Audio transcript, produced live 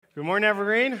Good morning,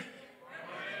 Evergreen.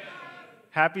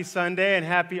 Happy Sunday and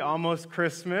happy almost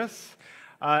Christmas.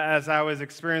 As I was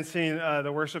experiencing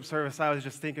the worship service, I was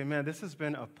just thinking, man, this has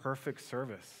been a perfect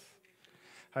service.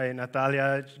 Hi,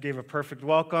 Natalia gave a perfect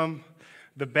welcome.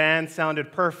 The band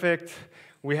sounded perfect.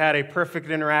 We had a perfect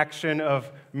interaction of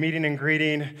meeting and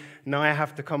greeting. Now I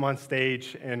have to come on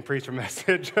stage and preach a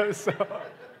message. So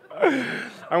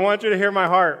I want you to hear my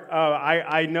heart.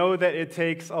 I know that it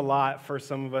takes a lot for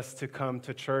some of us to come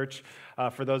to church.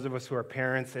 For those of us who are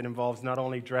parents, it involves not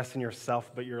only dressing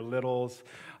yourself, but your littles.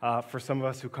 For some of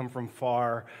us who come from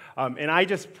far. And I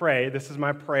just pray, this is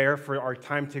my prayer for our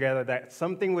time together, that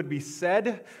something would be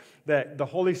said, that the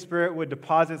Holy Spirit would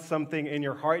deposit something in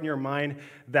your heart and your mind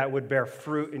that would bear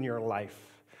fruit in your life.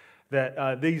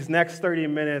 That these next 30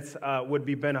 minutes would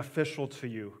be beneficial to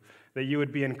you. That you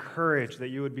would be encouraged, that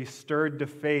you would be stirred to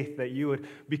faith, that you would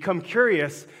become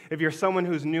curious if you're someone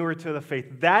who's newer to the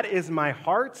faith. That is my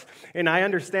heart, and I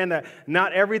understand that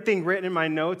not everything written in my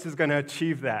notes is going to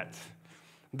achieve that.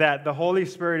 That the Holy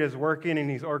Spirit is working,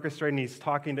 and He's orchestrating, He's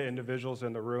talking to individuals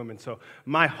in the room. And so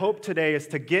my hope today is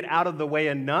to get out of the way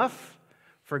enough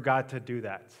for God to do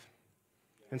that.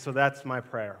 And so that's my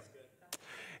prayer.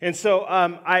 And so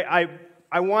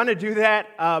I want to do that,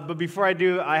 but before I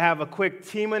do, I have a quick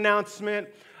team announcement.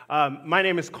 My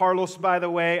name is Carlos, by the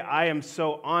way. I am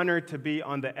so honored to be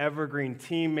on the Evergreen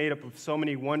team made up of so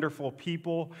many wonderful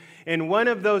people. And one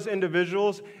of those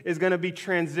individuals is going to be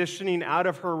transitioning out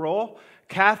of her role.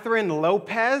 Catherine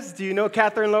Lopez. Do you know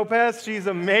Catherine Lopez? She's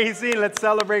amazing. Let's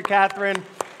celebrate Catherine.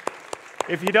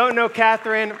 If you don't know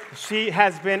Catherine, she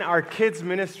has been our kids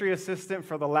ministry assistant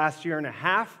for the last year and a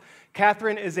half.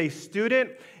 Catherine is a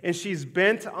student, and she's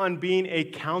bent on being a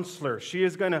counselor. She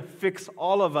is going to fix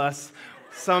all of us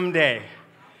someday.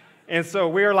 And so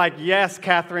we're like, yes,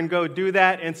 Catherine, go do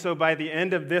that. And so by the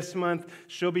end of this month,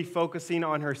 she'll be focusing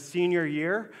on her senior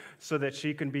year so that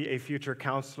she can be a future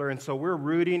counselor. And so we're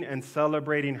rooting and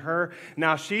celebrating her.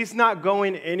 Now, she's not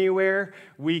going anywhere.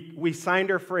 We signed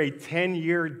her for a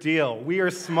 10-year deal. We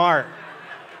are smart.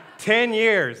 10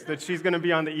 years that she's going to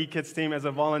be on the eKids team as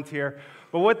a volunteer.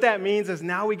 But what that means is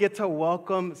now we get to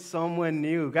welcome someone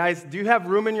new. Guys, do you have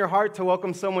room in your heart to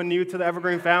welcome someone new to the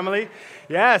Evergreen family?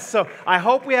 Yes, so I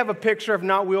hope we have a picture. If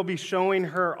not, we'll be showing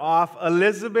her off.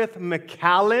 Elizabeth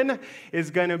McCallan is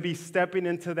going to be stepping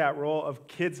into that role of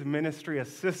kids ministry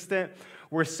assistant.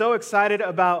 We're so excited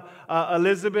about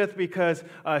Elizabeth because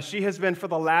she has been, for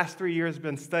the last 3 years,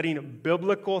 been studying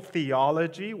biblical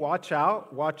theology. Watch out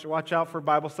for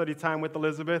Bible study time with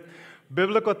Elizabeth.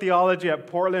 Biblical theology at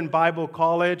Portland Bible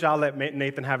College. I'll let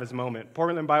Nathan have his moment.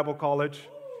 Portland Bible College.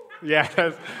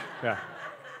 Yeah.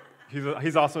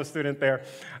 He's also a student there.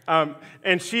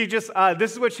 And she just,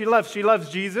 this is what she loves. She loves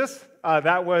Jesus.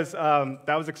 That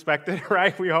was expected,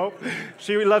 right? We hope.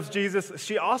 She loves Jesus.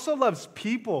 She also loves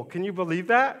people. Can you believe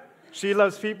that? She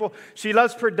loves people. She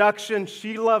loves production.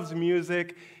 She loves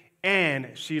music.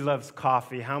 And she loves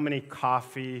coffee. How many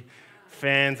coffee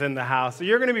fans in the house? So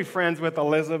you're going to be friends with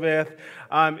Elizabeth.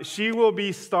 She will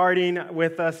be starting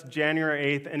with us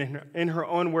January 8th. And in her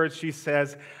own words, she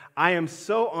says, I am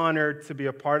so honored to be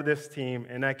a part of this team,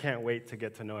 and I can't wait to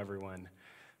get to know everyone.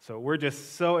 So we're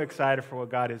just so excited for what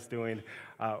God is doing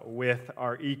with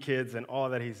our eKids and all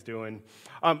that He's doing.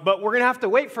 But we're going to have to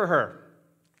wait for her.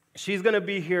 She's going to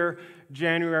be here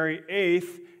January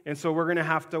 8th, and so we're going to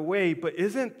have to wait. But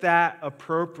isn't that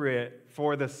appropriate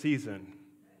for the season?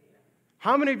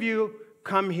 How many of you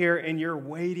come here and you're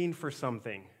waiting for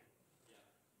something?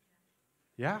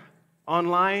 Yeah?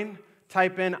 Online,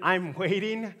 type in, I'm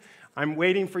waiting. I'm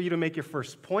waiting for you to make your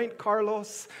first point,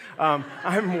 Carlos.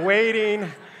 I'm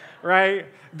waiting, right?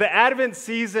 The Advent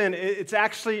season,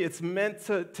 it's meant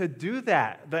to do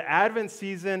that. The Advent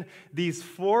season, these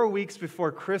 4 weeks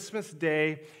before Christmas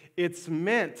Day, it's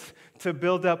meant to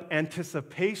build up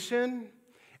anticipation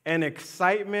and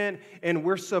excitement, and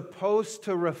we're supposed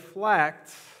to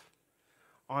reflect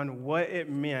on what it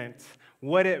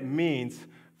means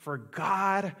for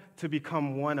God to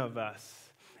become one of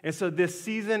us. And so this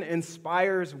season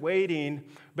inspires waiting,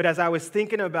 but as I was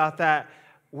thinking about that,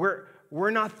 we're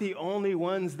not the only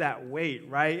ones that wait,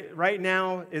 right? Right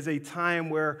now is a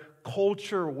time where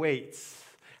culture waits.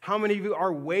 How many of you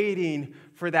are waiting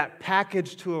for that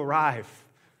package to arrive?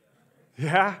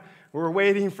 Yeah? We're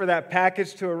waiting for that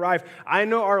package to arrive. I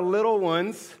know our little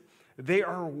ones, they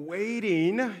are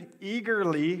waiting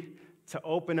eagerly to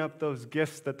open up those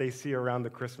gifts that they see around the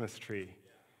Christmas tree.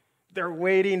 They're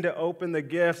waiting to open the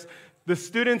gifts. The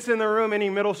students in the room, any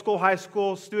middle school, high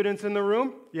school students in the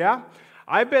room? Yeah?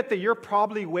 I bet that you're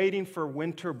probably waiting for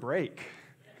winter break.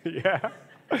 Yeah?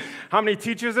 How many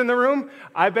teachers in the room?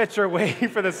 I bet you're waiting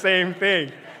for the same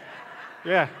thing.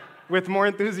 Yeah, with more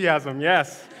enthusiasm,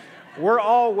 yes. We're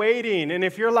all waiting, and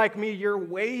if you're like me, you're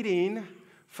waiting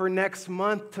for next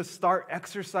month to start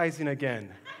exercising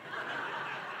again.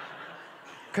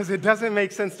 Because it doesn't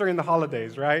make sense during the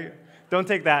holidays, right? Don't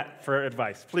take that for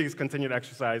advice. Please continue to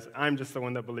exercise. I'm just the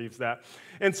one that believes that.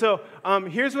 And so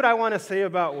here's what I want to say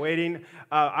about waiting.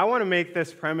 I want to make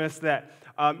this premise that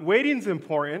waiting's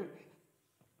important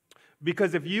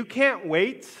because if you can't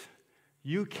wait,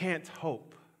 you can't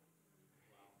hope.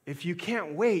 If you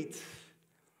can't wait,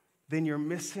 then you're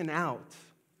missing out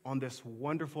on this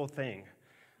wonderful thing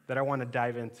that I want to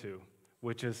dive into,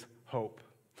 which is hope.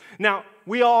 Now,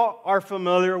 we all are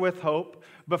familiar with hope,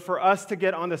 but for us to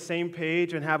get on the same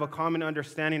page and have a common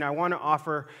understanding, I want to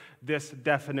offer this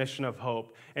definition of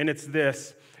hope, and it's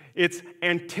this. It's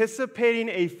anticipating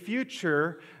a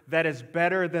future that is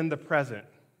better than the present.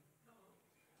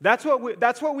 That's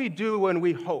what we do when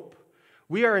we hope.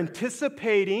 We are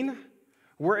anticipating,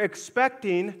 we're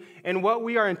expecting, and what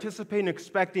we are anticipating and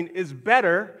expecting is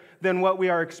better than what we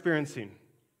are experiencing.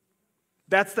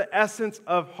 That's the essence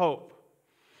of hope.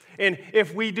 And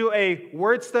if we do a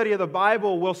word study of the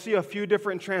Bible, we'll see a few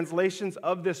different translations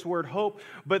of this word hope,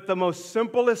 but the most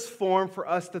simplest form for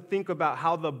us to think about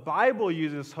how the Bible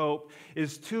uses hope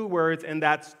is two words, and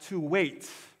that's to wait.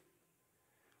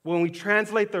 When we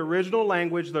translate the original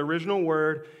language, the original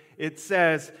word, it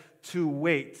says to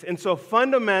wait. And so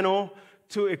fundamental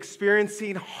to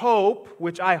experiencing hope,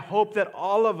 which I hope that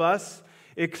all of us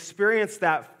experience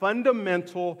that,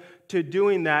 fundamental to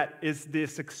doing that is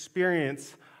this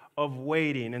experience of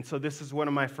waiting. And so this is one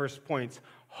of my first points.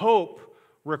 Hope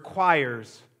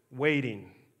requires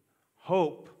waiting.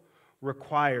 Hope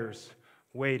requires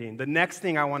waiting. The next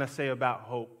thing I want to say about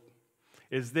hope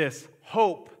is this.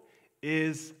 Hope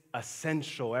is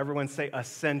essential. Everyone say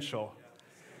essential.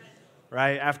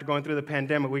 Right? After going through the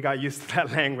pandemic, we got used to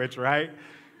that language, right?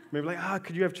 Maybe like,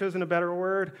 could you have chosen a better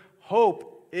word?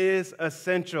 Hope is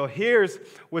essential. Here's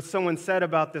what someone said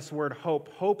about this word hope.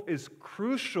 Hope is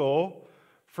crucial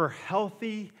for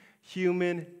healthy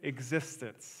human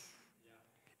existence.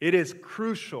 It is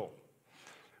crucial.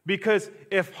 Because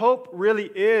if hope really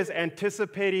is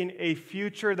anticipating a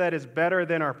future that is better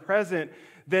than our present,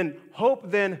 then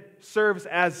hope then serves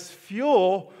as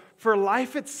fuel for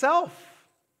life itself.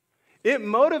 It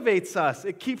motivates us.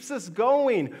 It keeps us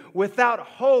going. Without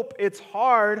hope, it's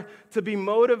hard to be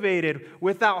motivated.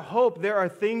 Without hope, there are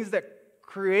things that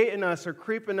create in us or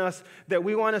creep in us that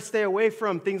we want to stay away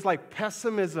from. Things like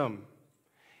pessimism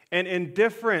and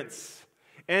indifference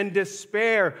and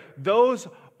despair. Those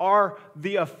are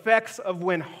the effects of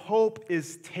when hope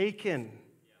is taken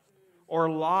or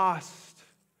lost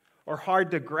or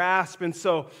hard to grasp. And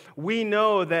so we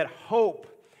know that hope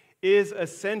is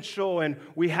essential, and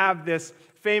we have this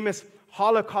famous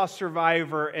Holocaust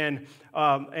survivor and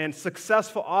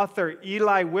successful author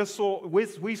Elie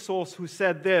Wiesel who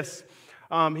said this.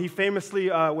 He famously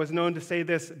was known to say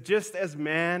this: just as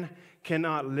man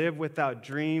cannot live without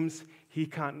dreams, he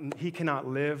cannot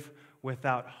live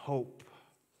without hope.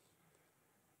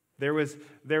 There was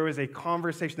a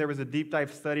conversation, there was a deep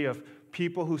dive study of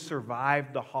people who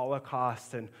survived the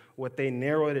Holocaust, and what they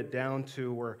narrowed it down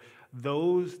to were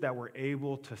those that were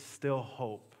able to still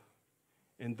hope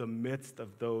in the midst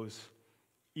of those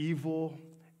evil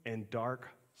and dark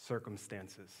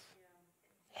circumstances.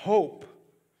 Yeah. Hope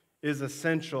is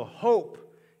essential.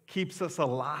 Hope keeps us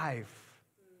alive.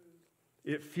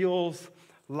 It fuels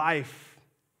life.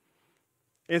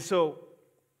 And so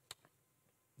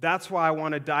that's why I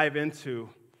want to dive into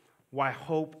why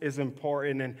hope is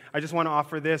important. And I just want to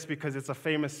offer this because it's a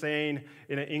famous saying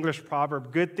in an English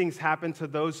proverb: good things happen to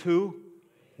those who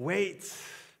wait.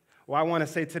 Well, I want to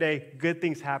say today, good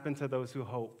things happen to those who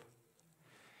hope.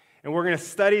 And we're going to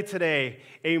study today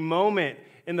a moment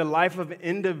in the life of an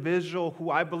individual who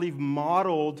I believe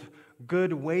modeled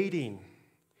good waiting.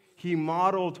 He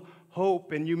modeled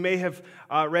hope, and you may have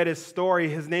read his story.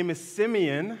 His name is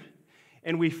Simeon,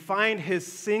 and we find his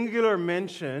singular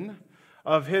mention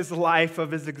of his life,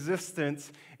 of his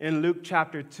existence in Luke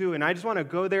chapter 2. And I just want to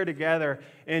go there together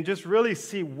and just really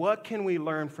see what can we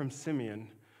learn from Simeon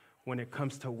when it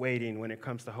comes to waiting, when it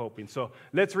comes to hoping. So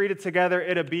let's read it together.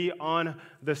 It'll be on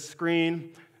the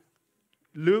screen.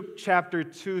 Luke chapter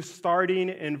 2, starting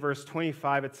in verse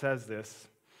 25, it says this: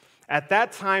 at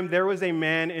that time there was a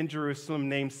man in Jerusalem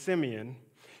named Simeon.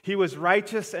 He was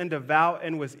righteous and devout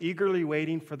and was eagerly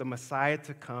waiting for the Messiah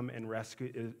to come and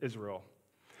rescue Israel.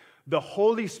 The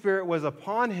Holy Spirit was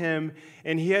upon him,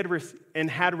 and he had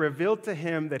revealed to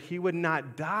him that he would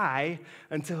not die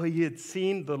until he had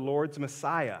seen the Lord's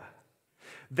Messiah.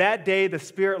 That day, the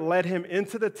Spirit led him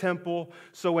into the temple.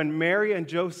 So when Mary and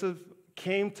Joseph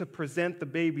came to present the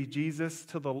baby Jesus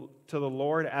to the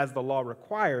Lord as the law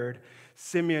required,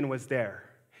 Simeon was there.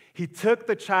 He took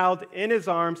the child in his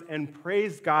arms and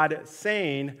praised God,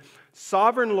 saying,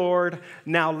 "Sovereign Lord,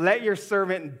 now let your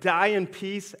servant die in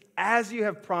peace, as you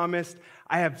have promised.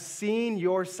 I have seen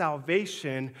your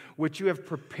salvation, which you have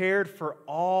prepared for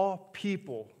all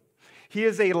people. He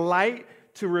is a light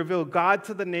to reveal God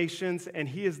to the nations, and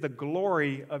he is the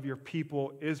glory of your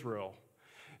people Israel."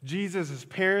 Jesus'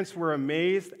 parents were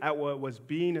amazed at what was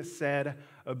being said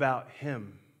about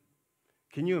him.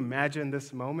 Can you imagine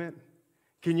this moment?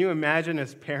 Can you imagine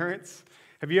as parents?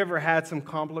 Have you ever had some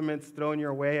compliments thrown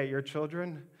your way at your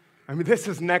children? I mean, this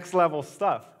is next level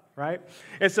stuff, right?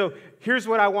 And so here's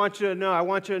what I want you to know. I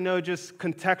want you to know just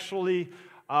contextually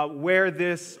where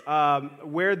this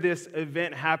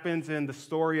event happens in the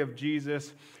story of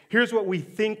Jesus. Here's what we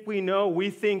think we know. We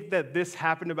think that this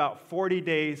happened about 40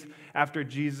 days after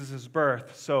Jesus'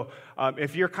 birth. So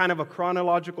if you're kind of a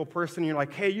chronological person, you're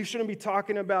like, hey, you shouldn't be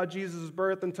talking about Jesus'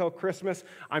 birth until Christmas.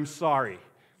 I'm sorry.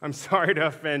 I'm sorry to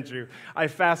offend you. I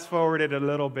fast-forwarded a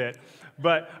little bit.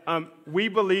 But we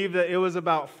believe that it was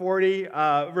about 40,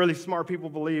 really smart people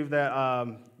believe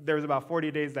that there was about 40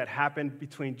 days that happened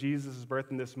between Jesus' birth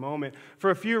and this moment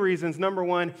for a few reasons. Number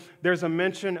one, there's a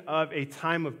mention of a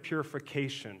time of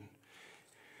purification.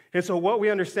 And so what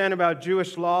we understand about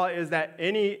Jewish law is that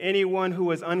anyone who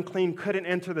was unclean couldn't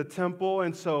enter the temple.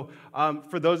 And so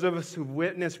for those of us who've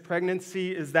witnessed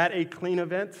pregnancy, is that a clean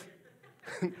event?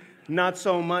 Not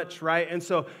so much, right? And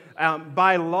so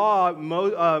by law,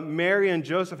 Mary and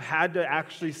Joseph had to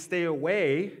actually stay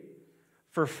away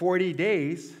for 40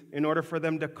 days in order for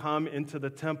them to come into the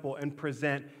temple and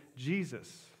present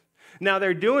Jesus. Now,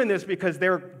 they're doing this because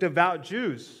they're devout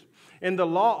Jews. And the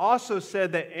law also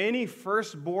said that any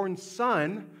firstborn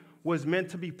son was meant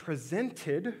to be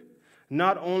presented,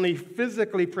 not only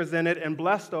physically presented and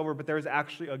blessed over, but there was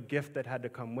actually a gift that had to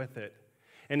come with it.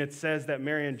 And it says that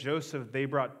Mary and Joseph, they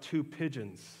brought 2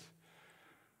 pigeons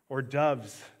or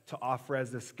doves to offer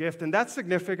as this gift. And that's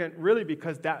significant really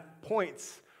because that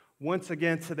points once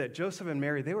again to that Joseph and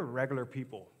Mary, they were regular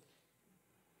people.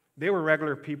 They were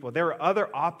regular people. There were other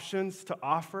options to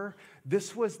offer.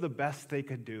 This was the best they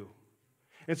could do.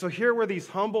 And so here were these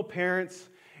humble parents,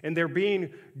 and they're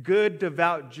being good,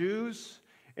 devout Jews,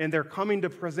 and they're coming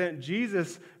to present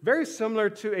Jesus, very similar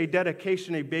to a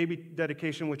dedication, a baby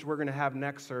dedication, which we're going to have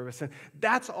next service. And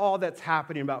that's all that's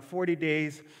happening about 40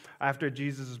 days after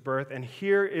Jesus' birth. And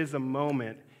here is a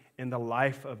moment in the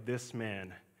life of this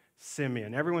man,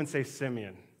 Simeon. Everyone say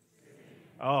Simeon.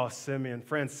 Oh, Simeon.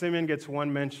 Friends, Simeon gets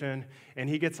one mention, and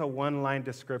he gets a one-line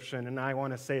description, and I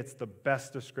want to say it's the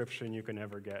best description you can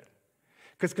ever get.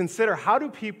 Because consider, how do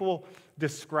people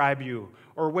describe you?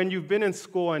 Or when you've been in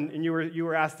school and you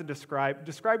were asked to describe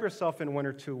yourself in 1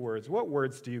 or 2 words. What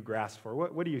words do you grasp for?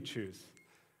 What do you choose?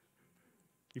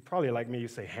 You probably, like me, you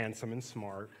say handsome and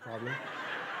smart, probably.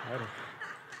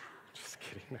 Just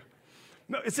kidding.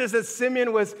 No, it says that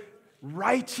Simeon was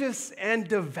righteous and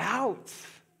devout.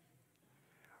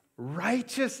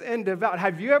 Righteous and devout.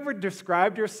 Have you ever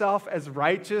described yourself as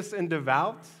righteous and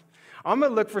devout? I'm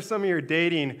going to look for some of your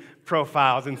dating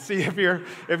profiles and see if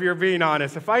you're being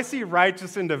honest. If I see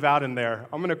righteous and devout in there,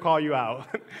 I'm going to call you out.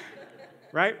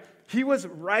 Right? He was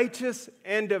righteous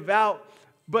and devout.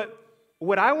 But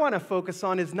what I want to focus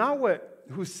on is not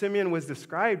who Simeon was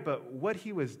described, but what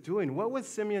he was doing. What was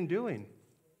Simeon doing?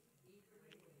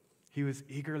 He was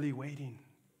eagerly waiting.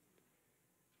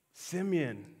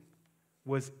 Simeon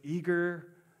was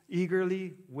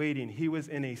eagerly waiting. He was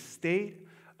in a state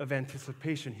of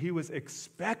anticipation. He was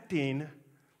expecting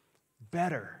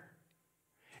better.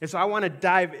 And so I want to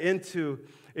dive into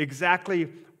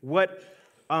exactly what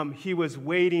he was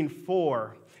waiting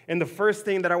for. And the first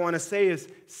thing that I want to say is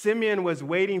Simeon was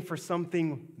waiting for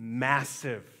something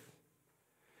massive.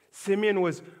 Simeon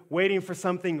was waiting for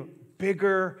something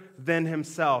bigger than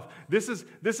himself. This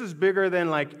is bigger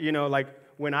than like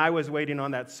when I was waiting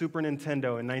on that Super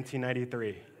Nintendo in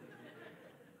 1993.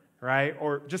 Right?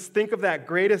 Or just think of that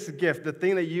greatest gift, the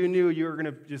thing that you knew you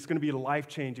were just going to be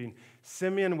life-changing.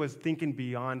 Simeon was thinking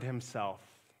beyond himself.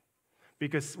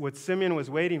 Because what Simeon was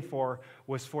waiting for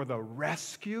was for the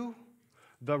rescue,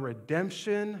 the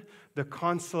redemption, the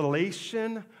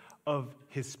consolation of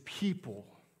his people.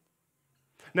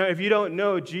 Now, if you don't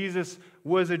know, Jesus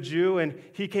was a Jew, and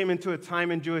he came into a time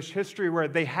in Jewish history where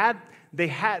they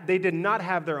did not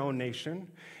have their own nation.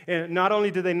 And not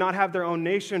only did they not have their own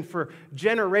nation, for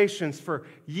generations, for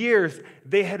years,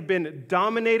 they had been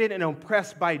dominated and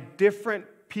oppressed by different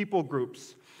people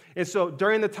groups. And so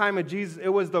during the time of Jesus, it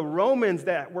was the Romans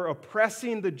that were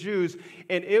oppressing the Jews,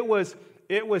 and it was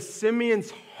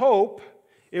Simeon's hope,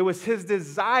 it was his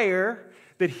desire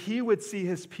that he would see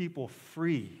his people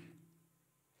free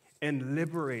and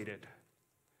liberated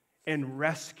and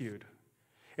rescued.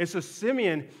 And so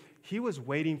Simeon, he was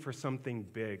waiting for something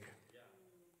big.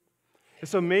 And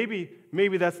so maybe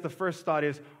that's the first thought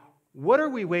is, what are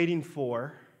we waiting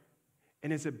for,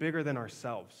 and is it bigger than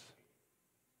ourselves?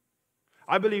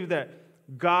 I believe that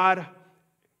God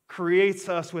creates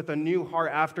us with a new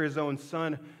heart after his own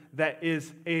Son that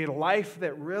is a life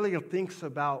that really thinks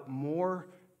about more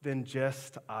than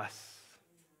just us.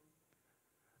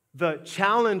 The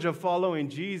challenge of following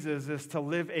Jesus is to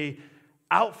live a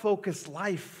out-focused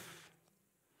life.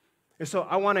 And so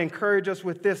I want to encourage us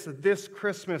with this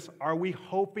Christmas, are we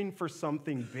hoping for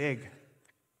something big?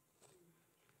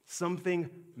 Something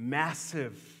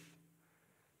massive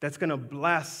that's going to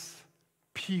bless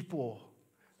people,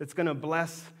 that's going to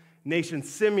bless nations.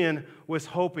 Simeon was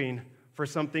hoping for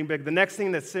something big. The next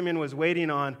thing that Simeon was waiting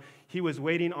on, he was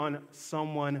waiting on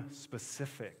someone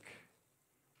specific.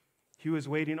 He was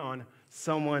waiting on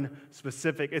someone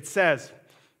specific. It says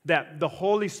that the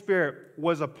Holy Spirit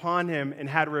was upon him and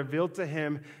had revealed to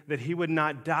him that he would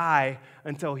not die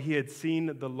until he had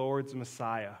seen the Lord's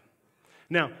Messiah.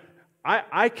 Now,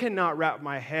 I cannot wrap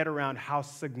my head around how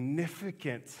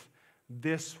significant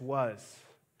this was.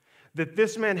 That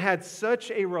this man had such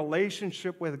a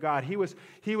relationship with God. He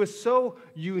was so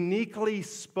uniquely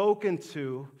spoken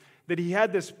to that he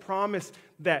had this promise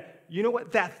that, you know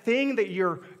what, that thing that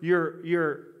your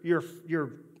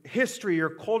history, your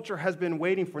culture has been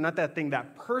waiting for, not that thing,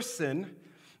 that person,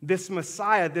 this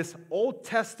Messiah, this Old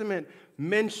Testament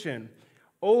mention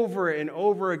over and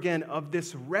over again of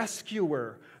this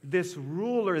rescuer, this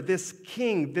ruler, this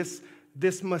king, this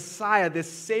Messiah,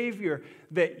 this Savior,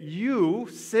 that you,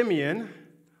 Simeon,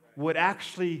 would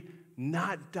actually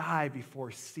not die before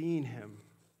seeing him.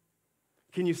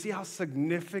 Can you see how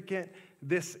significant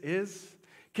this is?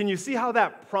 Can you see how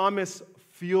that promise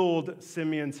fueled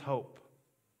Simeon's hope?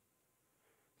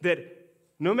 That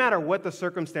no matter what the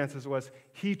circumstances was,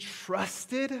 he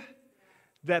trusted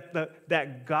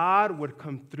that God would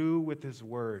come through with his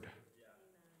word.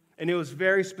 And it was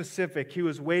very specific. He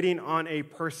was waiting on a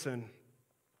person.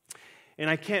 And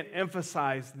I can't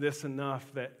emphasize this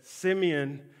enough, that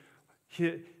Simeon,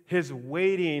 his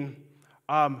waiting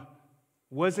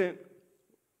wasn't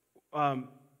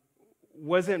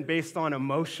based on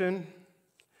emotion.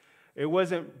 It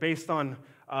wasn't based on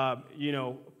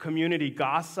community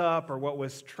gossip or what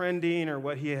was trending or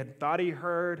what he had thought he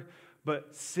heard.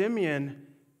 But Simeon,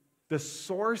 the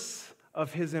source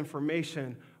of his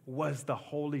information was the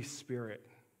Holy Spirit.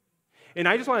 And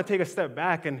I just want to take a step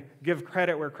back and give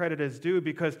credit where credit is due,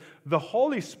 because the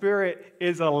Holy Spirit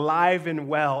is alive and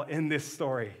well in this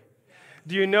story.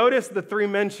 Do you notice the three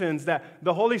mentions that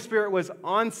the Holy Spirit was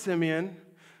on Simeon,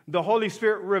 the Holy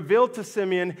Spirit revealed to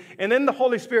Simeon, and then the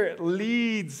Holy Spirit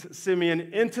leads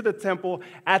Simeon into the temple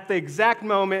at the exact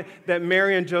moment that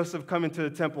Mary and Joseph come into the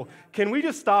temple? Can we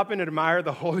just stop and admire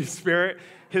the Holy Spirit,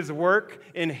 his work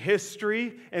in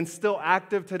history and still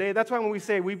active today? That's why when we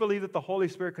say we believe that the Holy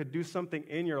Spirit could do something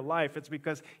in your life, it's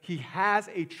because he has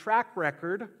a track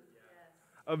record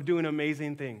of doing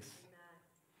amazing things.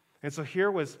 And so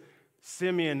here was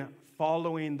Simeon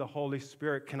following the Holy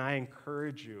Spirit. Can I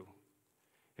encourage you?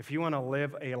 If you want to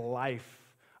live a life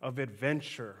of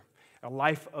adventure, a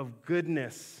life of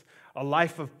goodness, a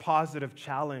life of positive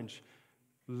challenge,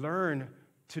 learn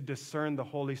to discern the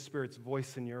Holy Spirit's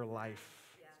voice in your life.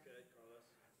 Yeah.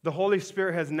 The Holy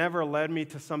Spirit has never led me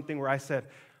to something where I said,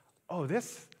 oh,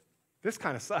 this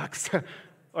kind of sucks.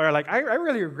 Or like, I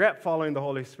really regret following the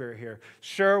Holy Spirit here.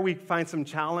 Sure, we find some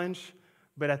challenge,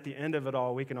 but at the end of it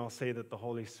all, we can all say that the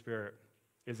Holy Spirit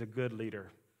is a good leader.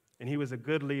 And he was a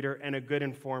good leader and a good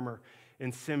informer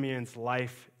in Simeon's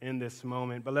life in this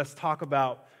moment. But let's talk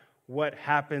about what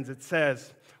happens. It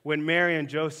says, when Mary and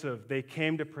Joseph, they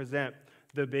came to present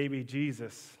the baby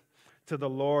Jesus to the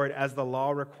Lord as the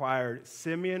law required,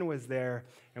 Simeon was there.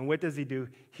 And what does he do?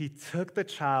 He took the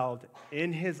child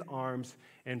in his arms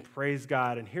and praised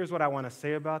God. And here's what I want to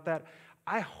say about that.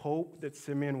 I hope that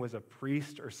Simeon was a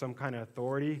priest or some kind of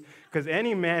authority, because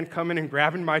any man coming and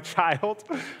grabbing my child,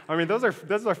 I mean,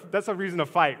 that's a reason to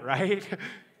fight, right?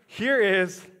 Here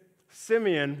is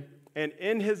Simeon, and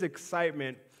in his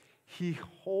excitement, he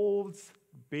holds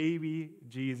baby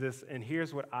Jesus, and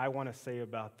here's what I want to say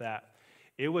about that.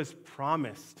 It was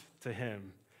promised to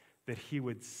him that he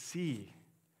would see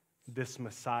this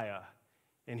Messiah,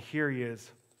 and here he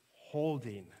is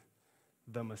holding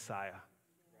the Messiah.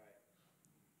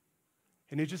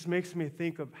 And it just makes me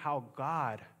think of how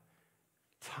God,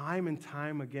 time and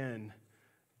time again,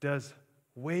 does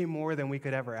way more than we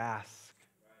could ever ask.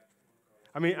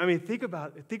 I mean, think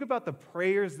about the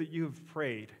prayers that you've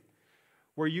prayed,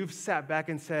 where you've sat back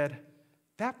and said,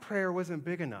 that prayer wasn't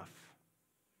big enough.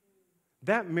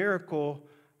 That miracle,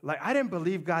 I didn't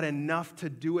believe God enough to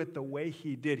do it the way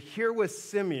he did. Here was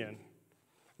Simeon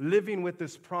living with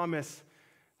this promise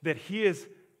that he is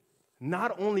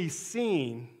not only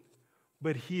seeing,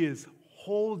 but he is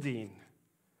holding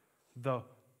the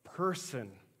person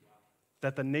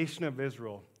that the nation of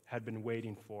Israel had been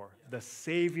waiting for, the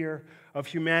Savior of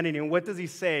humanity. And what does he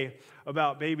say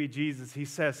about baby Jesus? He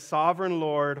says, Sovereign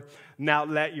Lord, now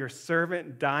let your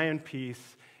servant die in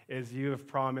peace as you have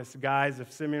promised. Guys,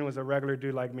 if Simeon was a regular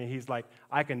dude like me, he's like,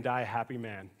 I can die a happy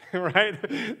man, right?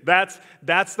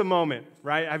 That's the moment,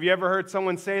 right? Have you ever heard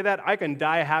someone say that? I can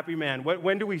die a happy man.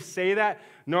 When do we say that?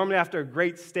 Normally after a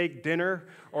great steak dinner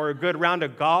or a good round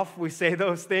of golf, we say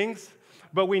those things,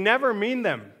 but we never mean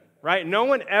them. Right? No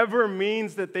one ever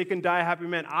means that they can die a happy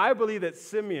man. I believe that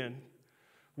Simeon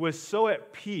was so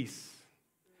at peace,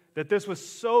 that this was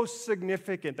so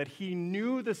significant, that he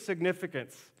knew the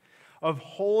significance of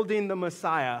holding the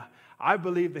Messiah. I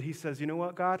believe that he says, you know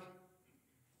what, God?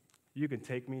 You can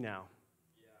take me now.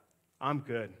 I'm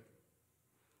good.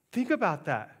 Think about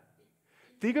that.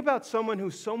 Think about someone who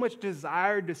so much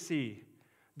desired to see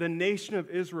the nation of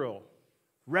Israel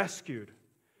rescued.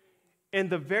 And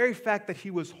the very fact that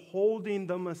he was holding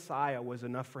the Messiah was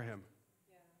enough for him.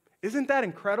 Yeah. Isn't that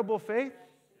incredible faith?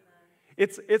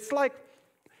 It's like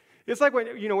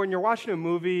when you're watching a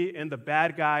movie and the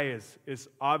bad guy is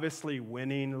obviously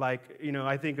winning.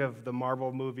 I think of the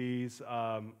Marvel movies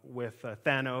with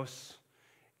Thanos,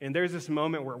 and there's this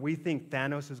moment where we think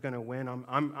Thanos is going to win.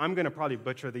 I'm going to probably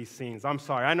butcher these scenes. I'm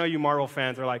sorry. I know you Marvel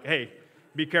fans are like, hey,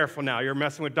 be careful now. You're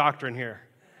messing with doctrine here.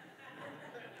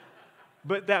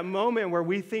 But that moment where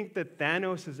we think that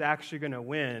Thanos is actually going to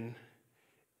win,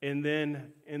 and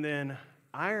then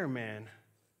Iron Man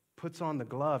puts on the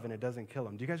glove and it doesn't kill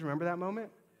him. Do you guys remember that moment?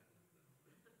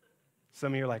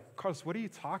 Some of you are like, Carlos, what are you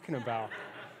talking about?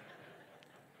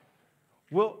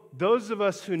 Well, those of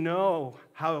us who know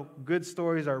how good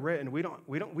stories are written,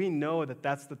 we know that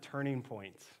that's the turning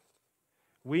point.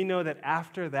 We know that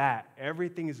after that,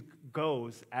 everything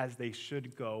goes as they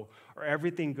should go, or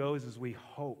everything goes as we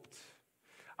hoped.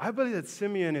 I believe that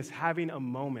Simeon is having a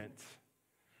moment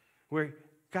where,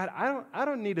 God, I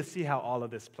don't need to see how all of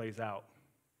this plays out.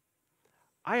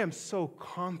 I am so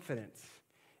confident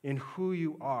in who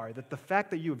you are that the fact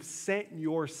that you have sent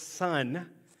your son,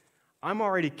 I'm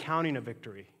already counting a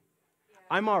victory.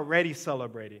 I'm already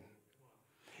celebrating.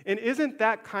 And isn't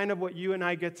that kind of what you and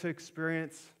I get to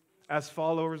experience as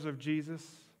followers of Jesus?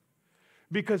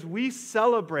 Because we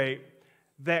celebrate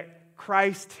that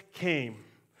Christ came.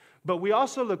 But we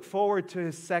also look forward to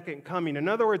his second coming. In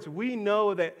other words, we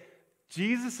know that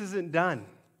Jesus isn't done.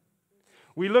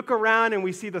 We look around and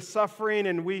we see the suffering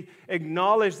and we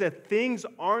acknowledge that things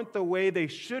aren't the way they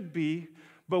should be,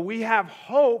 but we have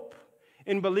hope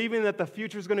in believing that the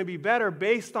future is going to be better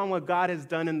based on what God has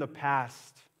done in the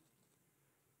past.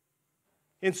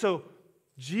 And so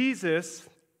Jesus,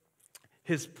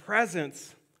 his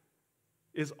presence,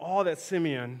 is all that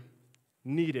Simeon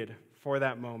needed for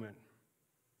that moment.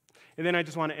 And then I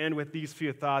just want to end with these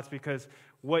few thoughts because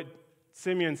what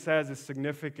Simeon says is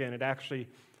significant. It actually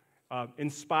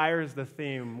inspires the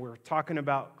theme. We're talking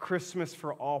about Christmas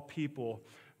for all people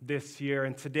this year.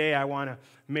 And today I want to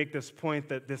make this point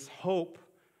that this hope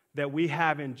that we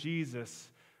have in Jesus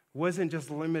wasn't just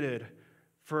limited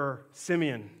for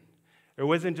Simeon. It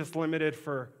wasn't just limited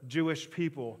for Jewish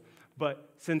people.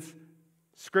 But since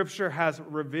Scripture has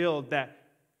revealed that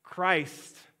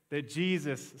Christ, that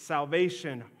Jesus,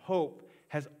 salvation, hope,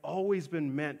 has always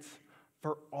been meant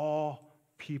for all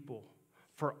people,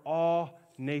 for all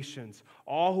nations,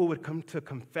 all who would come to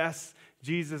confess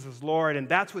Jesus as Lord. And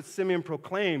that's what Simeon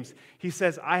proclaims. He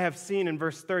says, I have seen, in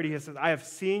verse 30, he says, I have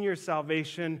seen your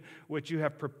salvation, which you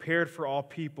have prepared for all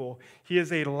people. He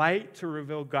is a light to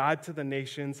reveal God to the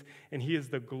nations, and he is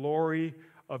the glory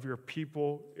of your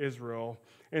people, Israel.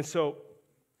 And so,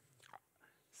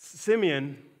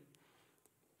 Simeon,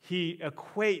 he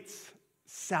equates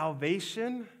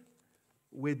salvation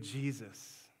with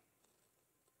Jesus.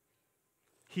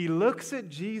 He looks at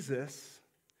Jesus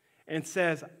and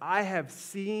says, I have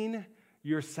seen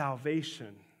your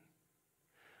salvation,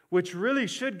 which really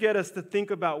should get us to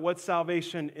think about what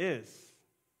salvation is.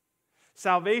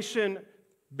 Salvation,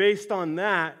 based on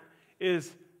that,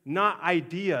 is not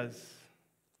ideas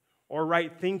or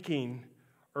right thinking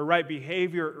or right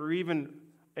behavior or even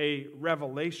a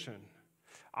revelation.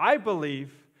 I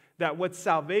believe that what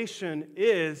salvation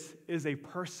is a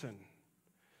person.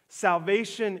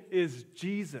 Salvation is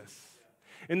Jesus.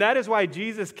 And that is why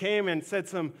Jesus came and said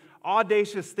some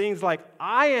audacious things like,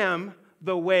 I am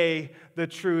the way, the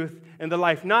truth, and the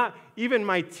life. Not even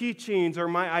my teachings or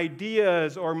my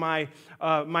ideas or my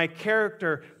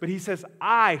character, but he says,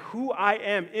 who I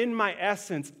am in my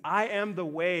essence, I am the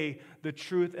way, the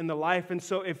truth, and the life. And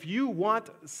so if you want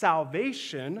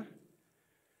salvation,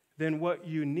 then what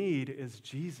you need is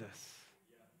Jesus.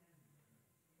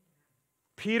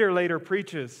 Peter later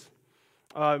preaches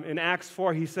in Acts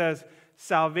 4, he says,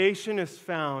 salvation is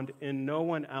found in no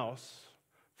one else,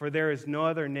 for there is no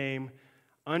other name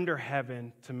under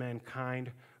heaven to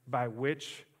mankind by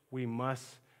which we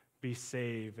must be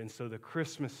saved. And so the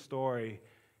Christmas story,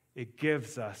 it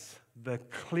gives us the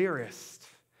clearest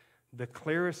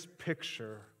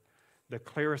picture, the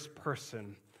clearest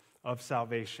person of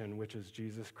salvation, which is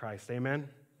Jesus Christ. Amen?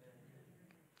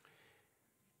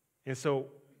 And so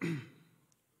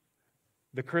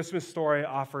the Christmas story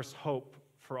offers hope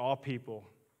for all people.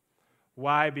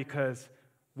 Why? Because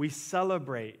we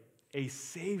celebrate a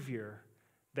Savior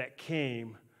that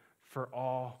came for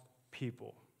all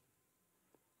people.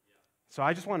 So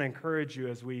I just want to encourage you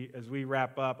as we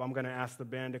wrap up. I'm going to ask the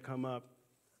band to come up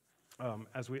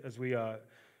as we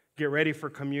get ready for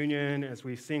communion, as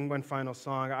we sing one final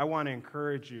song. I want to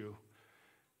encourage you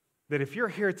that if you're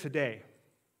here today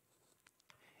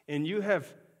and you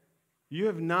have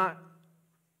not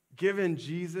given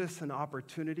Jesus an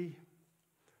opportunity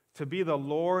to be the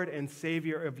Lord and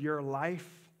Savior of your life,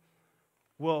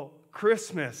 well,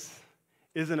 Christmas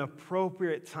is an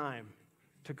appropriate time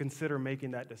to consider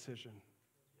making that decision.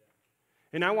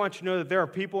 And I want you to know that there are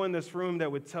people in this room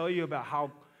that would tell you about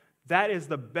how that is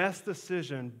the best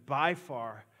decision by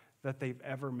far that they've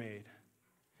ever made.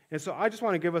 And so I just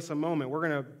want to give us a moment. We're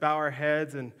going to bow our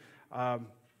heads and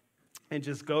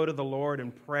just go to the Lord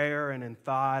in prayer and in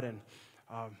thought. And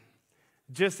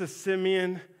just as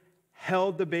Simeon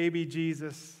held the baby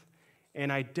Jesus and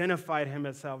identified him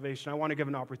as salvation, I want to give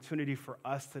an opportunity for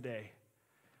us today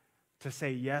to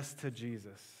say yes to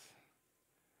Jesus,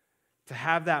 to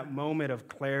have that moment of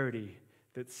clarity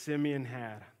that Simeon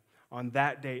had on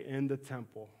that day in the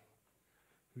temple.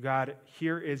 God,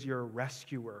 here is your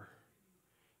rescuer.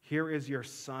 Here is your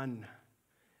son,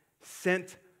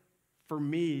 sent for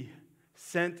me,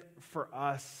 sent for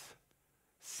us,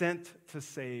 sent to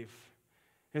save.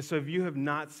 And so if you have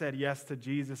not said yes to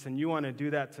Jesus and you want to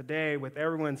do that today with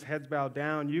everyone's heads bowed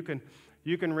down, you can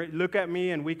look at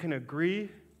me and we can agree.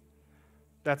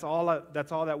 That's all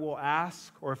that we'll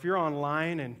ask. Or if you're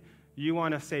online and you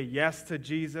want to say yes to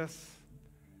Jesus,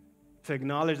 to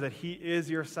acknowledge that he is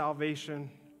your salvation,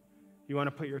 you want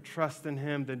to put your trust in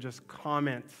him, then just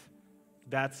comment,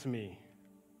 that's me.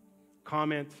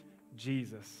 Comment,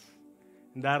 Jesus.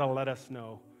 And that'll let us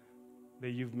know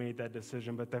that you've made that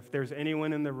decision. But if there's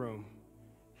anyone in the room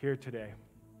here today,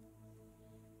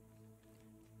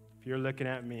 if you're looking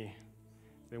at me,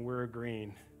 then we're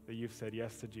agreeing that you've said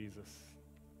yes to Jesus.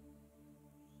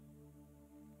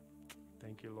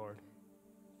 Thank you, Lord.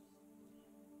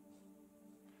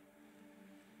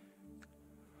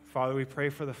 Father, we pray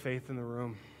for the faith in the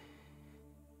room.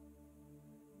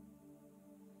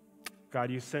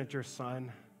 God, you sent your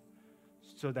son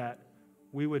so that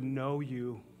we would know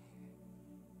you.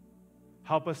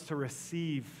 Help us to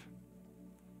receive.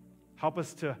 Help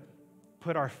us to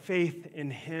put our faith in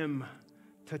him,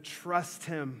 to trust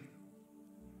him.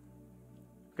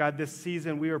 God, this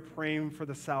season we are praying for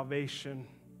the salvation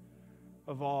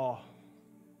of all.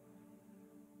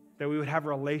 That we would have a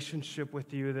relationship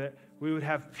with you, that we would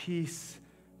have peace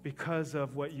because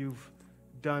of what you've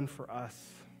done for us.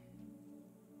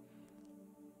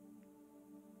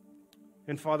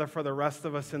 And Father, for the rest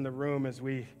of us in the room, as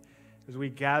we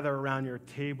gather around your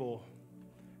table,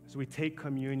 as we take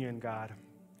communion, God,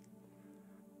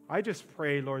 I just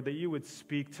pray, Lord, that you would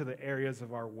speak to the areas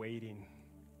of our waiting.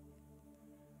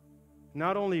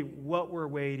 Not only what we're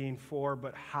waiting for,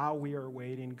 but how we are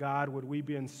waiting. God, would we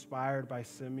be inspired by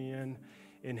Simeon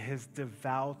in his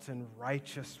devout and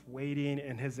righteous waiting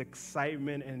and his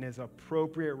excitement and his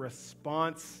appropriate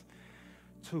response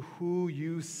to who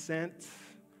you sent?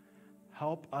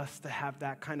 Help us to have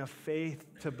that kind of faith,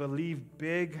 to believe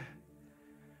big,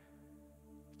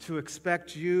 to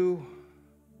expect you,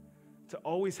 to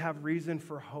always have reason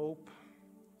for hope.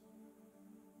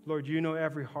 Lord, you know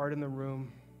every heart in the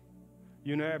room.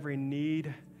 You know every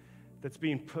need that's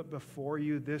being put before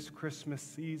you this Christmas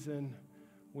season.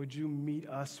 Would you meet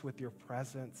us with your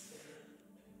presence?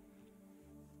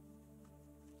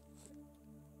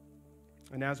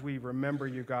 And as we remember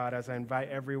you, God, as I invite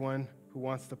everyone who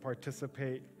wants to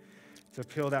participate to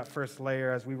peel that first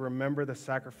layer as we remember the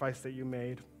sacrifice that you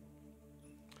made.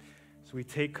 So we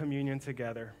take communion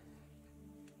together.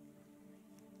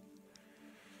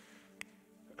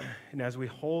 And as we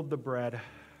hold the bread,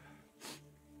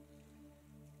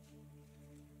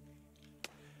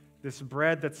 this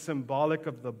bread that's symbolic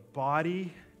of the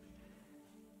body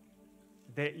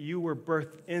that you were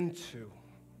birthed into.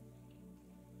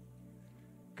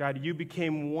 God, you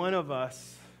became one of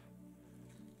us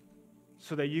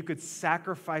so that you could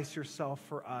sacrifice yourself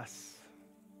for us.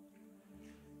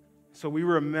 So we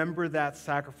remember that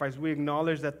sacrifice. We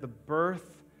acknowledge that the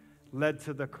birth led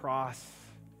to the cross.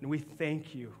 And we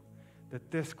thank you that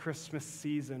this Christmas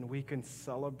season we can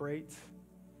celebrate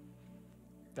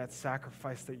that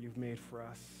sacrifice that you've made for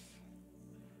us.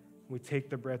 We take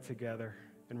the bread together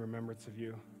in remembrance of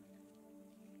you.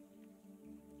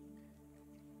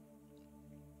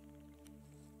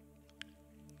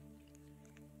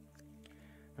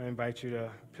 I invite you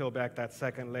to peel back that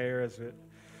second layer as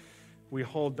we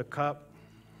hold the cup.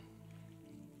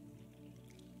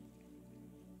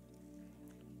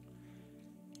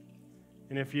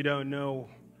 And if you don't know,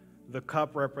 the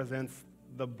cup represents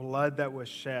the blood that was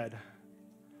shed,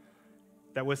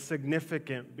 that was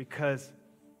significant because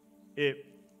it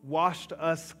washed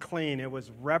us clean. It was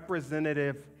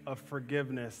representative of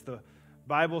forgiveness. The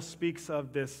Bible speaks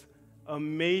of this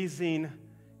amazing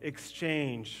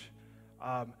exchange,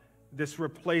 this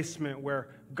replacement where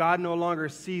God no longer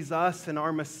sees us and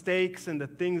our mistakes and the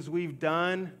things we've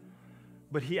done,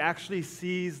 but he actually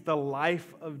sees the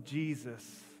life of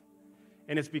Jesus.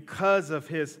 And it's because of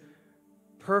his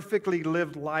perfectly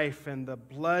lived life and the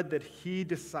blood that he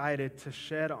decided to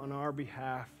shed on our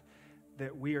behalf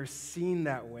that we are seen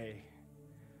that way.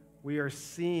 We are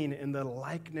seen in the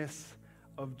likeness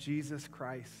of Jesus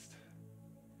Christ.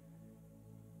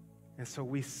 And so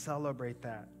we celebrate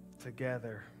that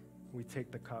together. We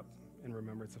take the cup in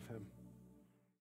remembrance of him.